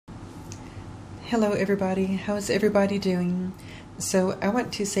Hello everybody, how's everybody doing? So I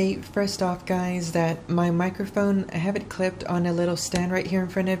want to say first off guys that my microphone, I have it clipped on a little stand right here in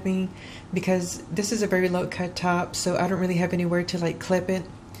front of me because this is a very low cut top, so I don't really have anywhere to like clip it.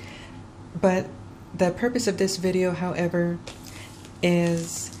 But the purpose of this video, however,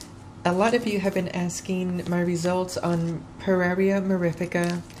 is a lot of you have been asking my results on Pueraria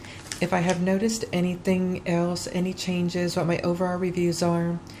Mirifica, if I have noticed anything else, any changes, what my overall reviews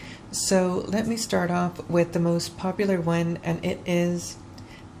are. So let me start off with the most popular one, and it is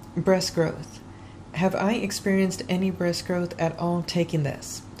breast growth. Have I experienced any breast growth at all taking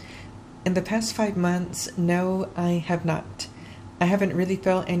this? In the past 5 months, no, I have not. I haven't really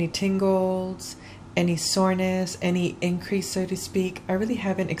felt any tingles, any soreness, any increase, so to speak. I really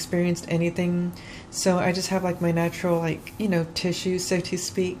haven't experienced anything. So I just have like my natural, tissue, so to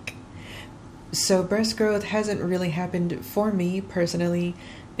speak. So breast growth hasn't really happened for me personally.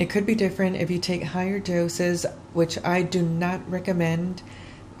 It could be different if you take higher doses, which I do not recommend.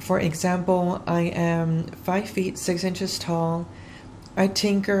 For example, I am 5 feet 6 inches tall. I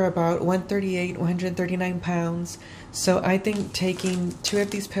tinker about 138, 139 pounds. So I think taking 2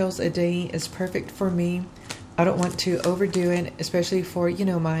 of these pills a day is perfect for me. I don't want to overdo it, especially for,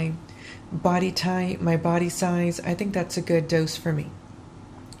 my body type, my body size. I think that's a good dose for me.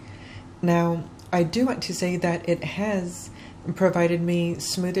 Now, I do want to say that it has provided me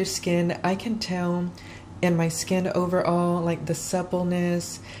smoother skin. I can tell in my skin overall, like the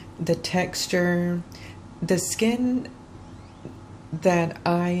suppleness, the texture, the skin that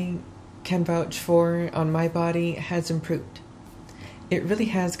I can vouch for on my body has improved. It really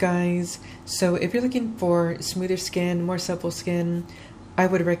has, guys. So if you're looking for smoother skin, more supple skin, I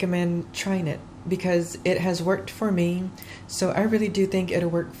would recommend trying it because it has worked for me. So I really do think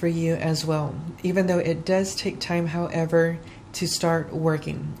it'll work for you as well. Even though it does take time, however, to start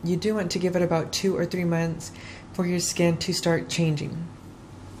working. You do want to give it about 2 or 3 months for your skin to start changing.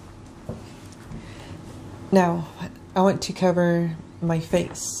 Now, I want to cover my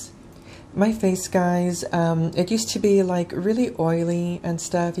face. My face, guys, it used to be like really oily and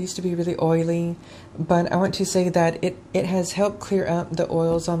stuff. It used to be really oily, but I want to say that it has helped clear up the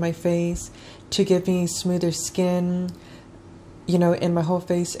oils on my face to give me smoother skin, in my whole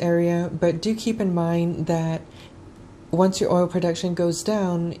face area. But do keep in mind that once your oil production goes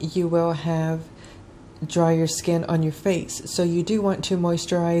down, you will have drier skin on your face. So you do want to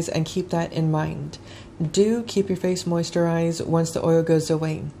moisturize and keep that in mind. Do keep your face moisturized once the oil goes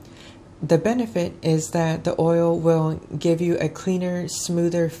away. The benefit is that the oil will give you a cleaner,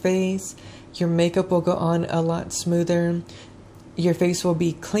 smoother face. Your makeup will go on a lot smoother. Your face will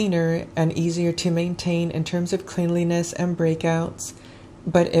be cleaner and easier to maintain in terms of cleanliness and breakouts,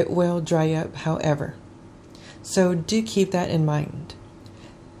 but it will dry up, however. So do keep that in mind.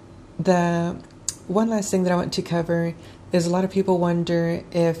 The one last thing that I want to cover is a lot of people wonder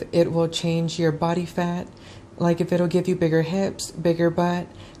if it will change your body fat, like if it'll give you bigger hips, bigger butt.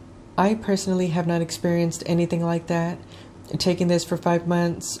 I personally have not experienced anything like that taking this for 5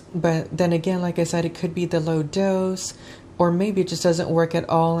 months, but then again, like I said, it could be the low dose, or maybe it just doesn't work at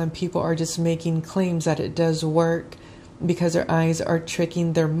all and people are just making claims that it does work because their eyes are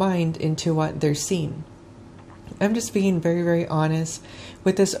tricking their mind into what they're seeing. I'm just being very, very honest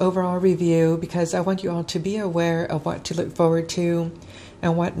with this overall review because I want you all to be aware of what to look forward to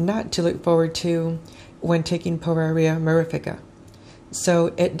and what not to look forward to when taking Pueraria Mirifica.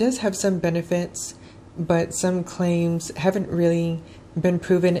 So it does have some benefits, but some claims haven't really been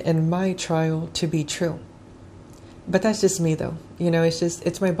proven in my trial to be true. But that's just me though.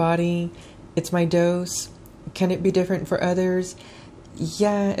 It's my body, it's my dose. Can it be different for others?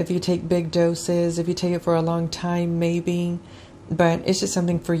 Yeah, if you take big doses, if you take it for a long time, maybe, but it's just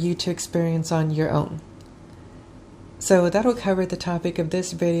something for you to experience on your own. So that'll cover the topic of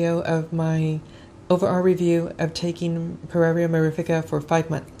this video of my overall review of taking Pueraria Mirifica for 5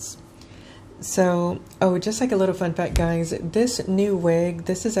 months. So, just like a little fun fact, guys, this new wig,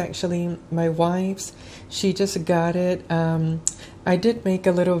 this is actually my wife's. She just got it. I did make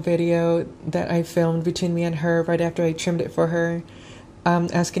a little video that I filmed between me and her right after I trimmed it for her,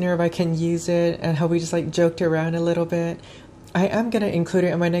 asking her if I can use it and how we just like joked around a little bit. I am going to include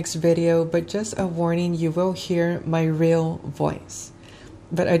it in my next video, but just a warning, you will hear my real voice.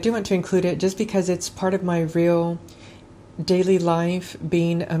 But I do want to include it just because it's part of my real daily life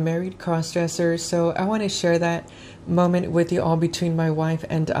being a married crossdresser. So I want to share that moment with you all between my wife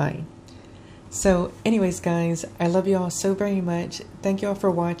and I. So anyways, guys, I love you all so very much. Thank you all for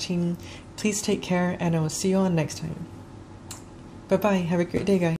watching. Please take care and I will see you all next time. Bye-bye. Have a great day, guys.